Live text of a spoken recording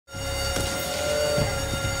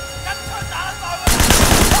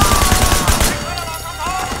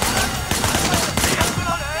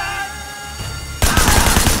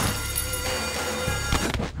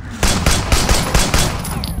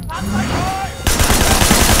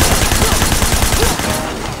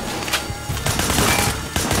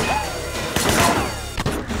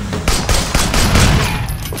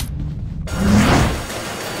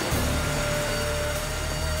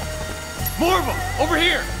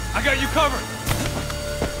I got you covered!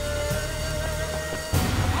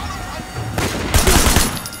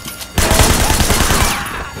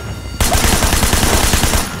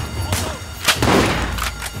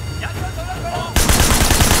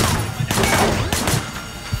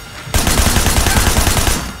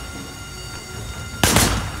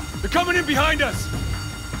 They're coming in behind us!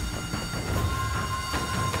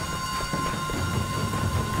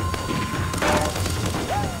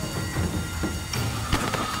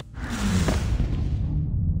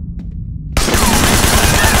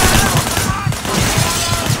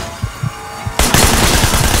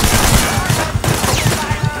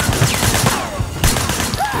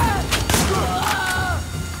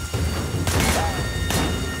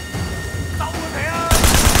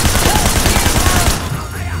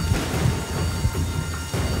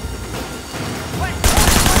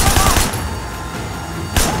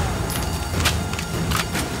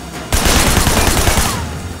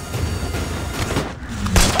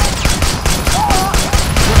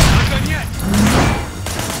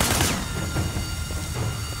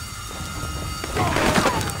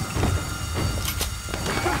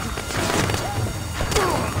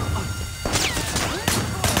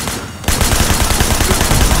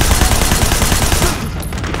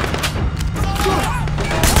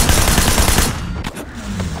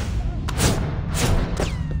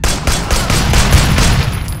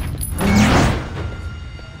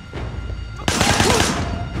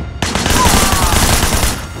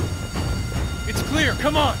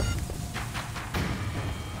 Come on!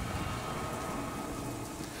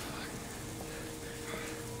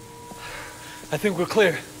 I think we're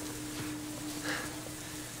clear.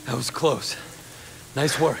 That was close.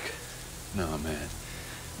 Nice work. No, man.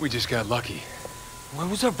 We just got lucky. Where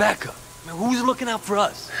was our backup? Man, who was looking out for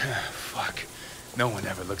us? Fuck. No one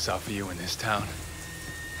ever looks out for you in this town.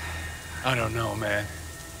 I don't know, man.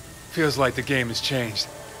 Feels like the game has changed.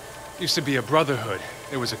 Used to be a brotherhood.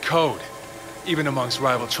 There was a code. Even amongst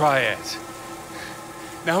rival Triads.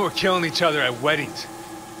 Now we're killing each other at weddings.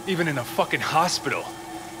 Even in a fucking hospital.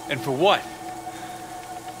 And for what?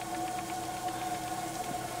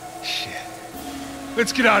 Shit.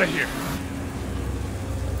 Let's get out of here.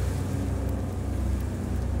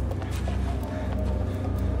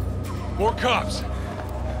 More cops.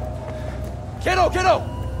 Kiddo!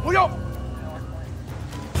 不用!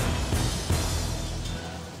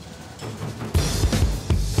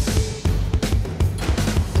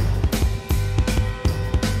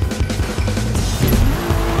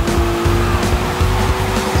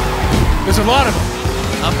 There's a lot of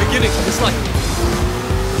them. I'm beginning to dislike it.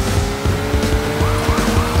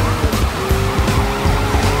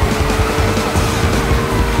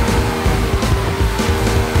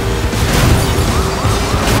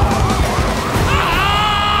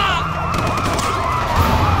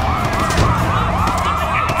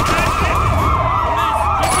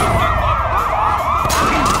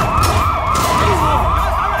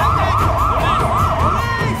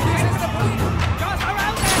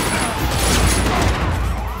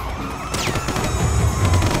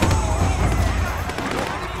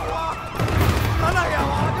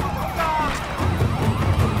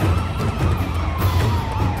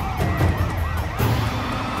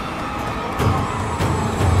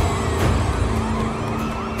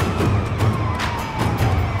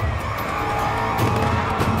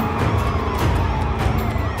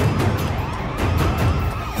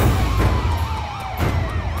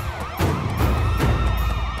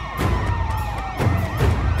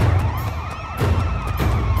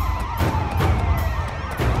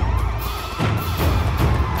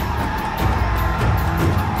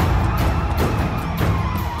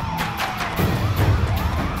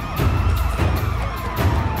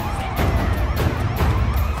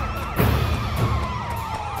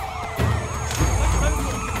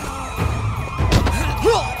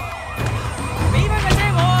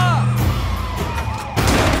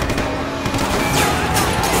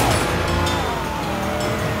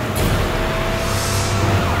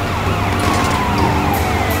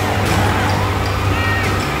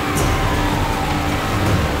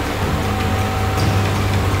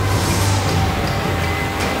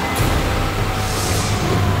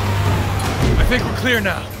 I think we're clear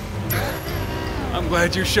now. I'm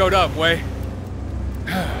glad you showed up, Wei.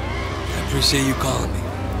 I appreciate you calling me.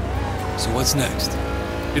 So what's next?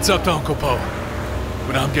 It's up to Uncle Po.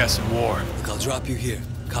 But I'm guessing war. Look, I'll drop you here.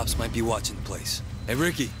 Cops might be watching the place. Hey,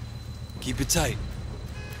 Ricky, keep it tight.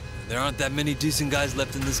 There aren't that many decent guys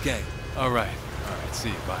left in this gang. All right. See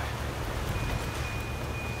you. Bye.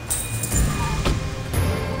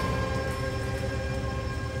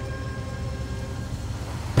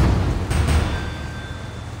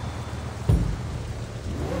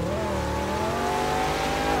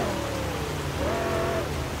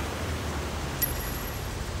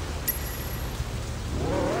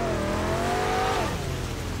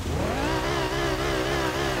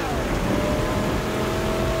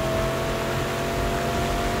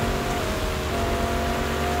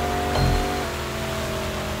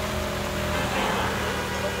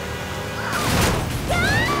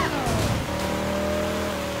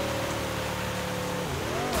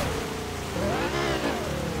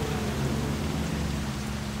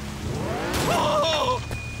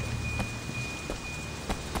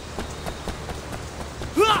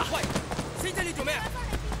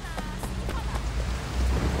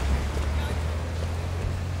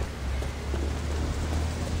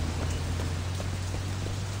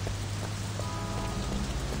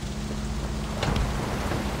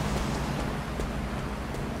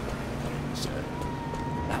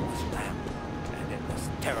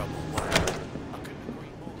 Terrible work. I couldn't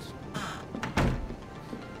agree more.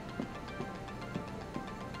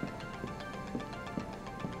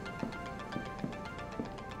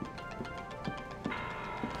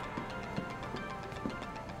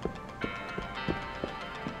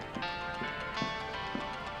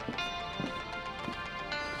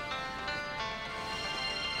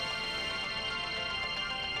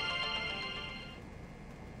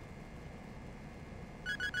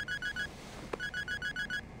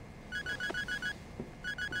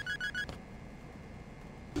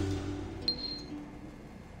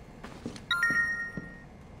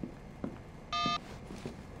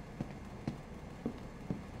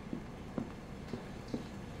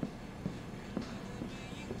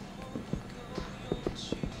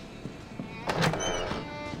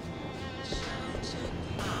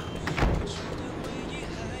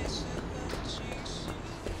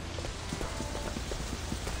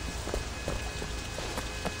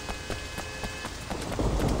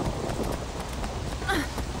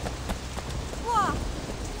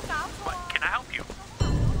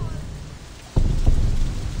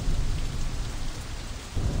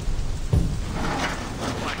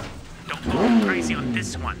 Crazy on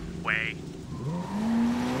this one, Wei.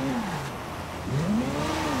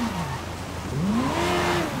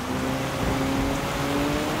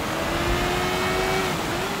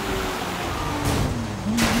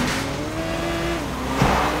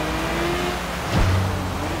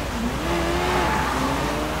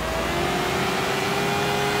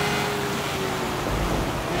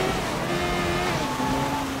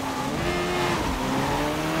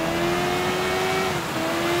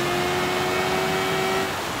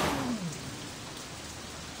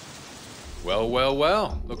 Well, well,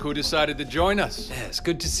 well. Look who decided to join us. Yeah, it's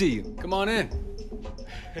good to see you. Come on in.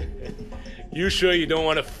 You sure you don't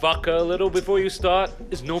want to fuck her a little before you start?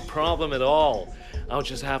 It's no problem at all. I'll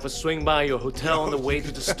just have to swing by your hotel on the way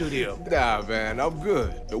to the studio. Nah, man, I'm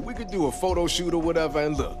good. We could do a photo shoot or whatever,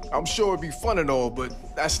 and look, I'm sure it'd be fun and all, but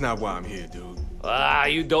that's not why I'm here, dude. Ah,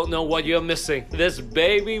 you don't know what you're missing. This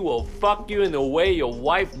baby will fuck you in a way your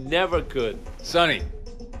wife never could. Sonny,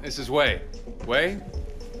 this is Wei. Wei,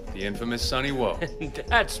 the infamous Sonny Woe.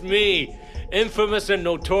 That's me. Infamous and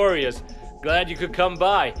notorious. Glad you could come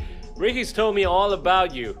by. Ricky's told me all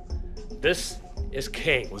about you. This is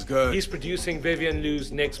King. What's good? He's producing Vivian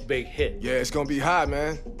Liu's next big hit. Yeah, it's gonna be hot,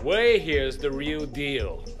 man. Wei here's the real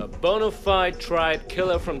deal. A bona fide triad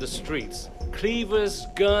killer from the streets. Cleavers,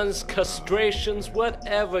 guns, castrations,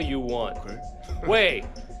 whatever you want. Okay. Wei,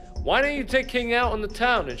 why don't you take King out on the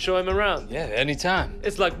town and show him around? Yeah, anytime.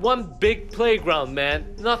 It's like one big playground,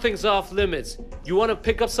 man. Nothing's off limits. You want to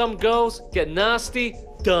pick up some girls, get nasty,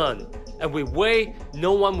 done. And with Wei,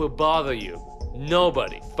 no one will bother you.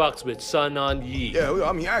 Nobody fucks with Sun On Yi. Yeah, well,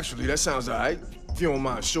 I mean, actually, that sounds all right. If you don't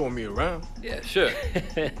mind showing me around. Yeah, sure.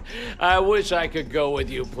 I wish I could go with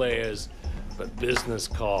you players, but business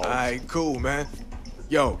calls. All right, cool, man.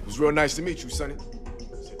 Yo, it was real nice to meet you, Sonny.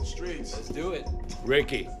 Let's hit the streets. Let's do it.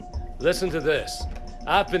 Ricky, listen to this.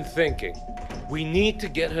 I've been thinking. We need to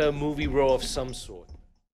get her a movie role of some sort.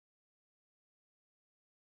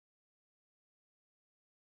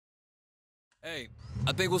 Hey,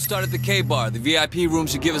 I think we'll start at the K-Bar. The VIP room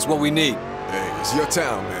should give us what we need. Hey, it's your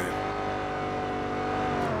town, man.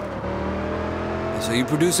 So you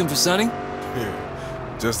producing for Sonny?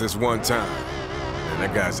 Yeah, just this one time. And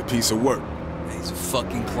that guy's a piece of work. He's a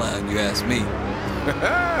fucking clown, you ask me.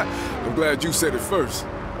 I'm glad you said it first.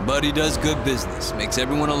 But he does good business, makes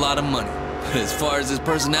everyone a lot of money. But as far as his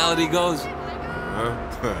personality goes...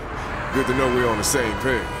 Good to know we're on the same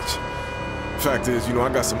page. Fact is, you know, I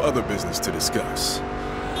got some other business to discuss.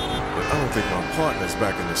 But I don't think my partners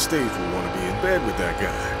back in the States will want to be in bed with that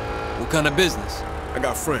guy. What kind of business? I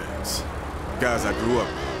got friends, guys I grew up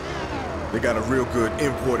with. They got a real good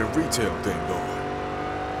import and retail thing going.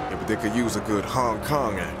 Yeah, but they could use a good Hong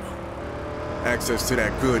Kong angle. Access to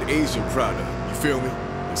that good Asian product, you feel me?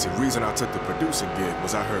 And the reason I took the producing gig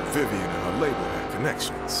was I heard Vivian and her label had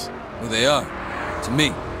connections. Who they are? To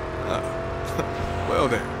me. Well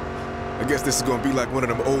then, I guess this is gonna be like one of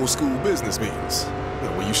them old school business meetings. You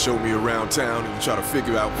know, when you show me around town and you try to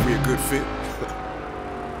figure out if we're a good fit.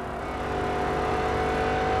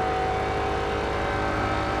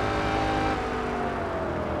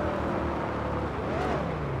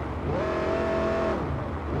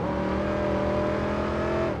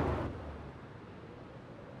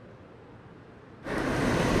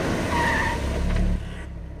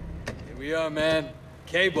 Here we are, man.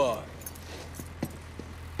 K-Bar.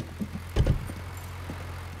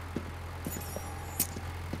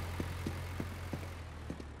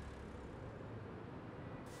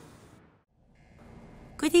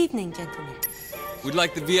 Good evening, gentlemen. We'd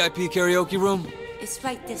like the VIP karaoke room. It's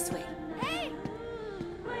right this way.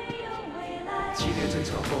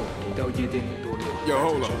 Yo,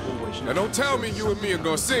 hold on. Now don't tell me you and me are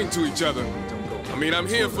gonna sing to each other. I mean, I'm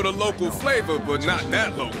here for the local flavor, but not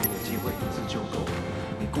that local.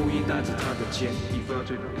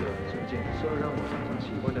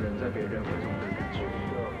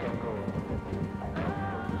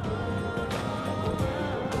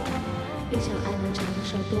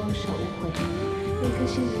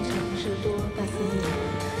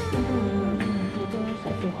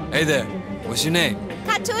 Hey there, what's your name?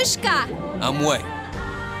 Katushka! I'm Wei.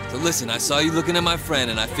 So listen, I saw you looking at my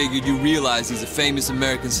friend and I figured you realize he's a famous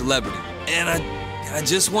American celebrity. And I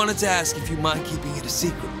just wanted to ask if you mind keeping it a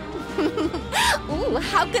secret. Ooh,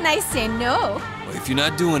 how can I say no? Well, if you're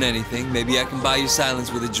not doing anything, maybe I can buy you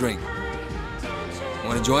silence with a drink.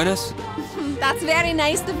 Want to join us? That's very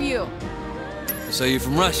nice of you. So you're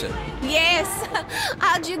from Russia? Yes.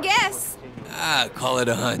 How'd you guess? Ah, call it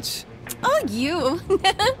a hunch. Oh, you.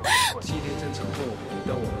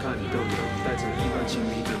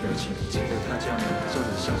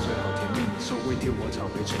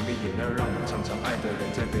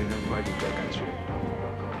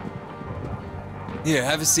 Here,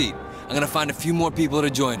 have a seat. I'm gonna find a few more people to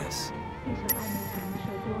join us.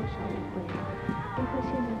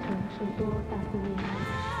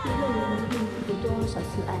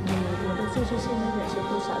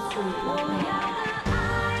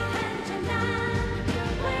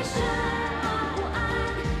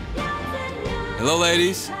 Hello,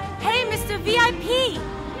 ladies. Hey, Mr. VIP!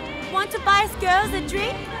 Want to buy us girls a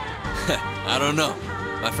drink? I don't know.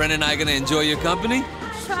 My friend and I gonna enjoy your company?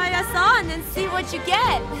 Try us on and see what you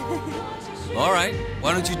get. All right.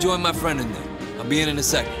 Why don't you join my friend in there? I'll be in a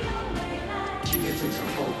second.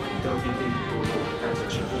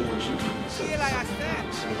 Like I said,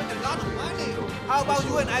 with a lot of money. How about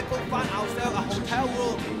you and I go find ourselves a hotel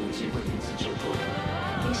room?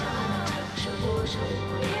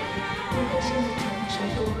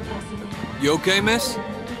 You okay, miss?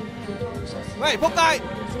 Wait, poor guy,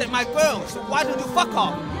 that's my girl, so why don't you fuck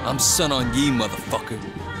off? I'm son on ye, motherfucker.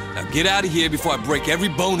 Now get out of here before I break every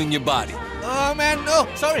bone in your body. Oh man, no,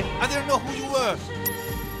 sorry, I didn't know who you were.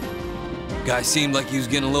 Guy seemed like he was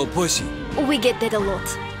getting a little pushy. We get that a lot.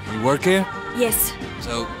 You work here? Yes.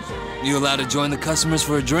 So, you allowed to join the customers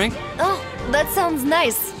for a drink? Oh, that sounds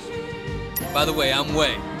nice. By the way, I'm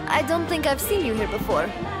Wei. I don't think I've seen you here before.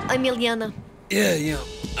 I'm Ilyana. Yeah,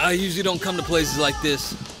 I usually don't come to places like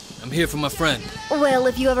this. I'm here for my friend. Well,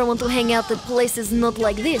 if you ever want to hang out at places not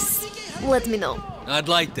like this, let me know. I'd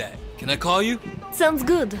like that. Can I call you? Sounds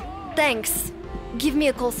good. Thanks. Give me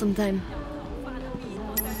a call sometime.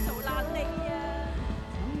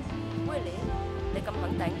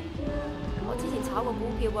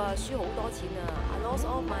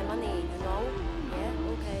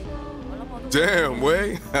 Damn,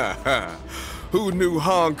 Wei. Who knew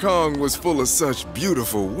Hong Kong was full of such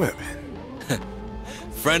beautiful women?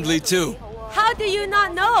 Friendly, too. How do you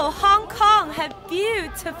not know Hong Kong had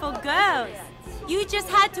beautiful girls? You just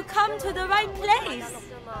had to come to the right place.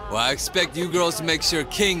 Well, I expect you girls to make sure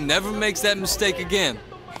King never makes that mistake again.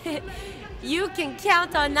 You can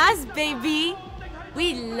count on us, baby.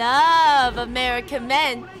 We love American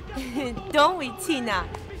men. Don't we, Tina?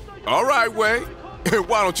 All right, Wei.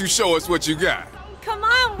 Why don't you show us what you got? Come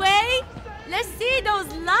on, Wei. Let's see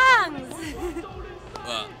those lungs.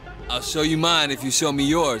 I'll show you mine if you show me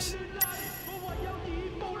yours.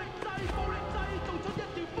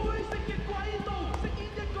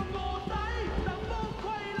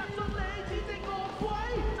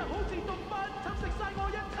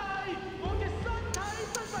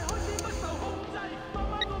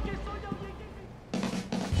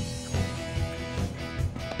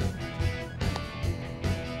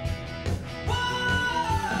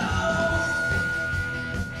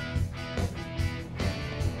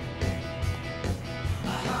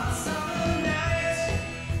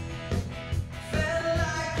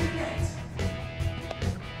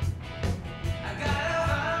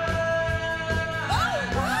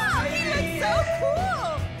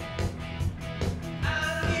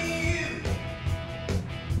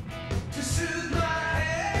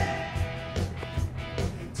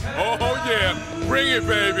 Oh, yeah. Bring it,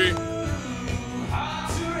 baby.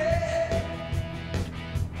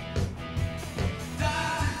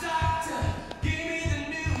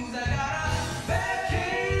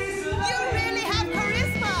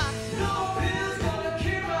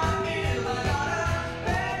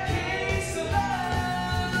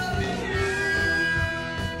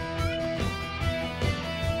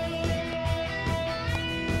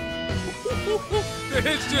 The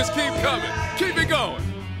hits just keep coming. Keep it going.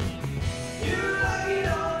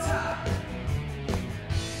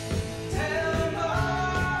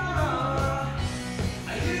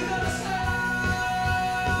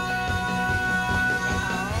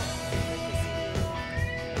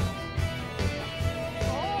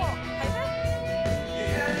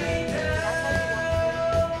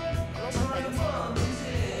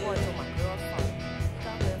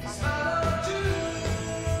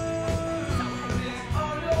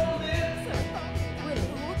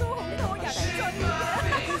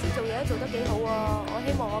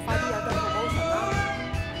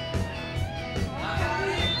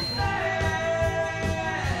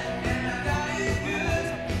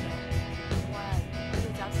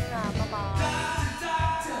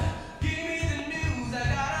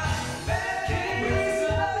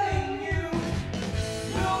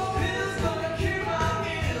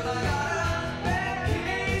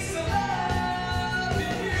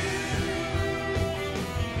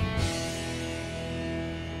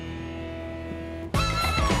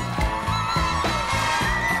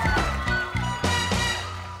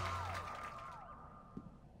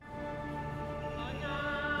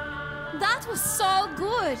 That was so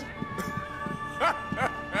good.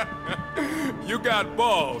 You got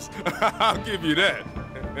balls. I'll give you that.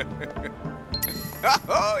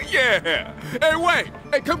 Oh, yeah. Hey, Wei.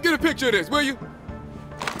 Hey, come get a picture of this, will you?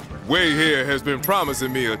 Wei here has been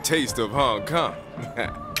promising me a taste of Hong Kong.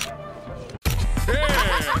 Yeah,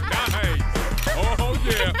 nice. Oh,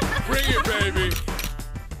 yeah. Bring it, baby.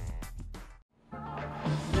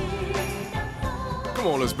 Come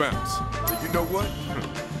on, let's bounce. You know what?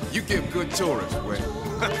 You give good tourists, Wei.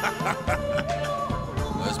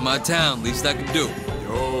 Well, it's my town, least I can do.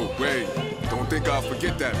 Yo, Wei, don't think I'll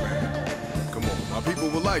forget that, man. Come on, my people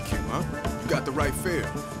will like you, huh? You got the right feel.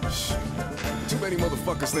 Shh. Too many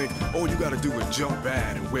motherfuckers think all you gotta do is jump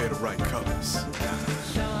bad and wear the right colors.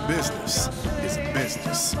 Business is a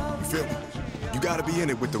business. You feel me? You gotta be in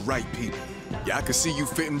it with the right people. Yeah, I can see you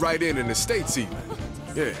fitting right in the States even.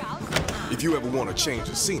 Yeah, if you ever want to change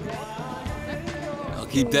the scenery. I'll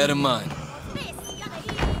keep that in mind.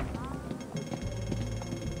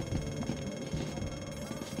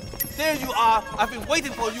 There you are. I've been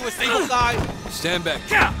waiting for you, a single guy. Stand back.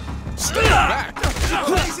 Stand back! You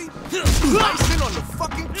crazy? Icing on the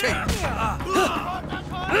fucking cake.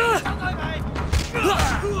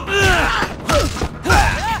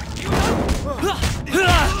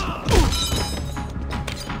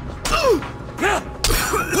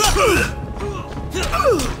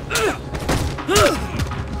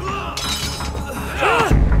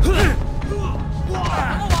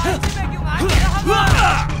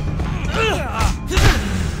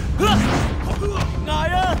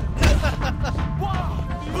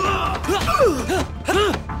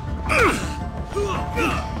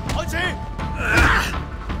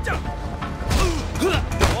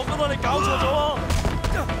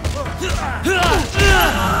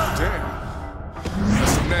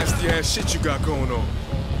 That's some nasty ass shit you got going on.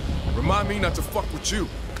 Remind me not to fuck with you.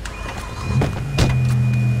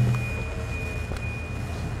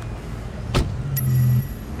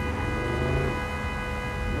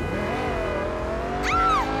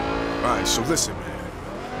 Alright, so listen, man.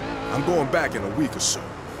 I'm going back in a week or so,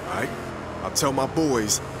 alright? I'll tell my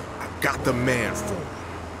boys I got the man for them.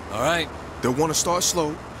 All right. They'll want to start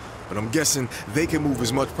slow, but I'm guessing they can move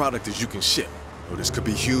as much product as you can ship. Oh, this could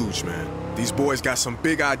be huge, man. These boys got some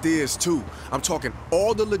big ideas, too. I'm talking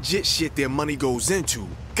all the legit shit their money goes into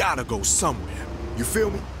gotta go somewhere. You feel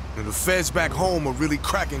me? And the feds back home are really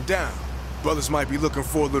cracking down. Brothers might be looking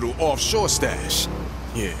for a little offshore stash.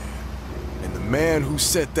 Yeah. And the man who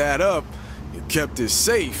set that up and kept it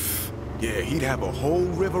safe, yeah, he'd have a whole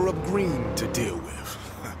river of green to deal with.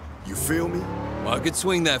 You feel me? Well, I could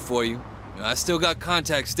swing that for you. I still got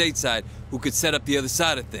contacts stateside who could set up the other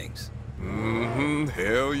side of things. Mm-hmm,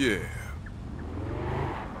 hell yeah.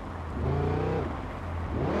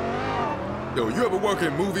 Yo, you ever work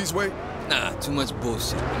in movies, Wei? Nah, too much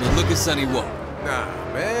bullshit. I mean, look at Sonny Walk. Nah,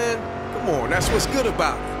 man. Come on, that's what's good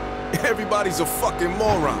about it. Everybody's a fucking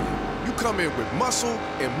moron. You come in with muscle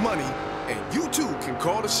and money, and you too can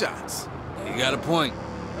call the shots. You got a point.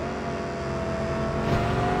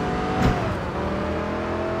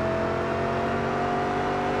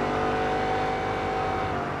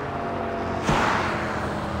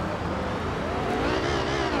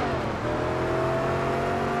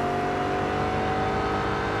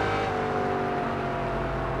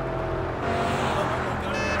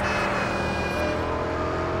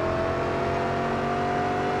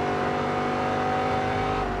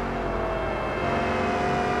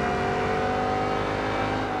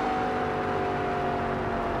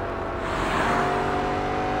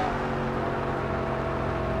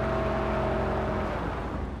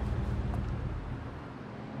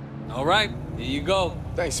 All right, here you go.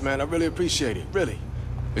 Thanks, man. I really appreciate it. Really.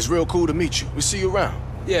 It's real cool to meet you. We'll see you around.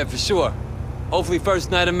 Yeah, for sure. Hopefully first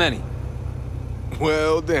night of many.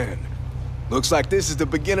 Well then. Looks like this is the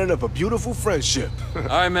beginning of a beautiful friendship. All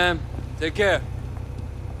right, man. Take care.